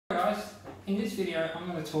Hi guys, in this video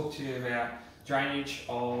I'm going to talk to you about drainage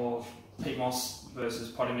of peat moss versus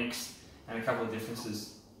potting mix and a couple of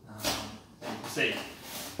differences that you can see.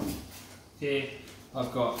 Here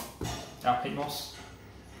I've got our peat moss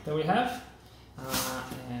that we have,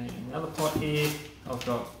 and in the other pot here I've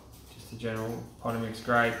got just a general potting mix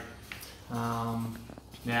grade. Now,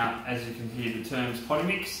 as you can hear the terms potting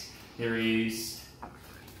mix, there is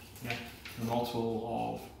a multiple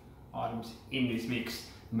of items in this mix.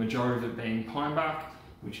 The majority of it being pine bark,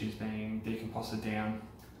 which is being decomposted down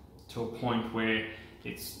to a point where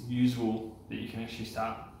it's usable that you can actually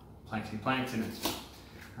start planting plants in it.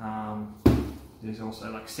 There's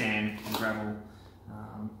also like sand and gravel,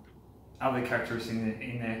 other characteristics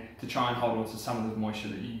in there to try and hold on to some of the moisture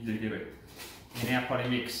that you do give it. In our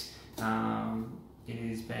potting mix, it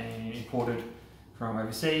is being imported from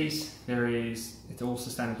overseas. It's all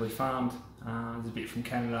sustainably farmed. There's a bit from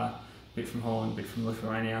Canada, a bit from Holland, a bit from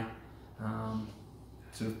Lithuania,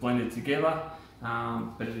 sort of blended together,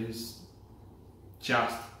 but it is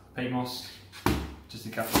just peat moss, just a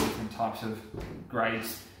couple of different types of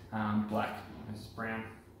grades, black versus brown.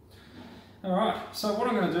 Alright, so what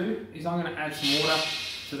I'm going to do is I'm going to add some water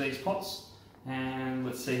to these pots and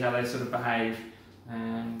let's see how they sort of behave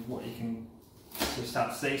and what you can sort of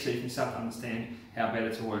start to see, so you can start to understand how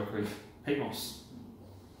better to work with peat moss.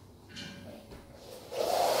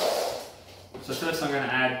 So first I'm going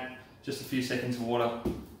to add just a few seconds of water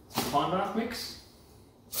to the pine bark mix.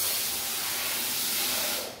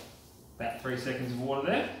 About 3 seconds of water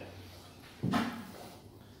there. Now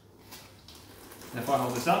if I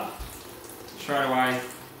hold this up, straight away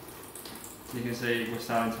you can see we're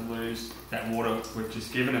starting to lose that water we've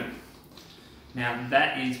just given it. Now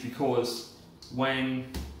that is because when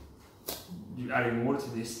you're adding water to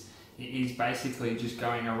this, it is basically just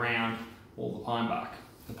going around all the pine bark.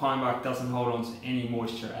 The pine bark doesn't hold on to any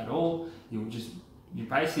moisture at all. You're just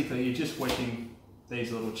wetting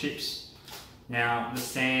these little chips. Now the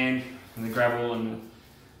sand and the gravel and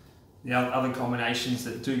the other combinations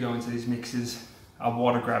that do go into these mixes are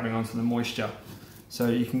water grabbing onto the moisture. So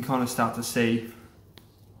you can kind of start to see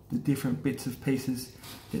the different bits of pieces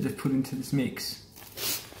that they've put into this mix.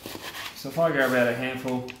 So if I go about a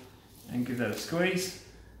handful and give that a squeeze,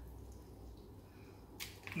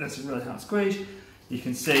 that's a really hard squeeze. You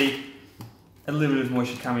can see a little bit of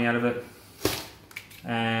moisture coming out of it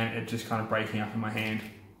and it just kind of breaking up in my hand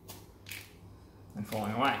and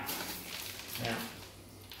falling away. Now,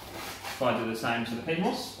 if I do the same to the peat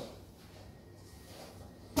moss, 1,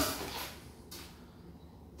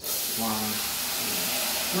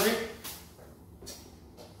 2,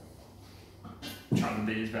 3. Try to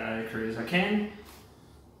be as accurate as I can.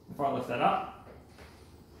 If I lift that up,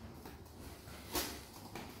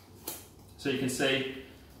 so you can see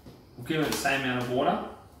we've given it the same amount of water,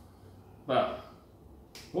 but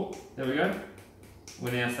there we go.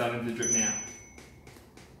 We're now starting to drip now.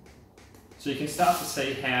 So you can start to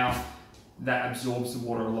see how that absorbs the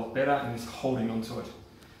water a lot better and is holding onto it.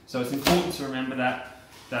 So it's important to remember that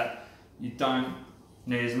you don't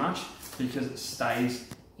need as much because it stays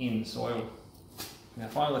in the soil. Now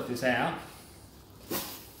if I lift this out,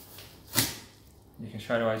 you can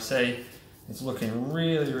straight away see it's looking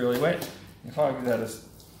really, really wet. If I give that a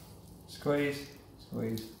squeeze,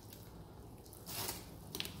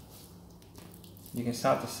 you can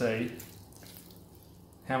start to see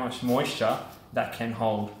how much moisture that can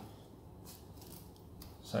hold.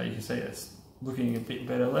 So you can see it's looking a bit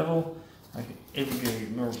better level. I can even give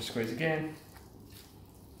it more of a squeeze again.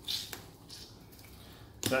 So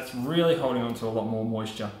that's really holding on to a lot more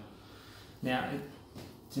moisture. Now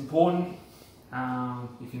it's important,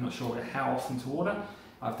 if you're not sure how often to water,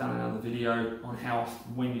 I've done another video on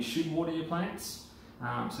when you should water your plants,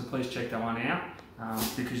 so please check that one out,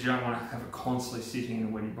 because you don't want to have it constantly sitting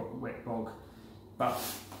in a wet bog. But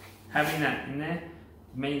having that in there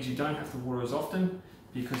means you don't have to water as often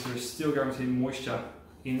because there is still going to be moisture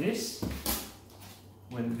in this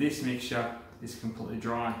when this mixture is completely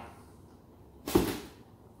dry.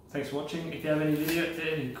 Thanks for watching. If you have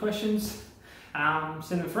any questions,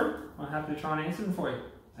 send them through. I'm happy to try and answer them for you.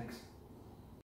 Thanks.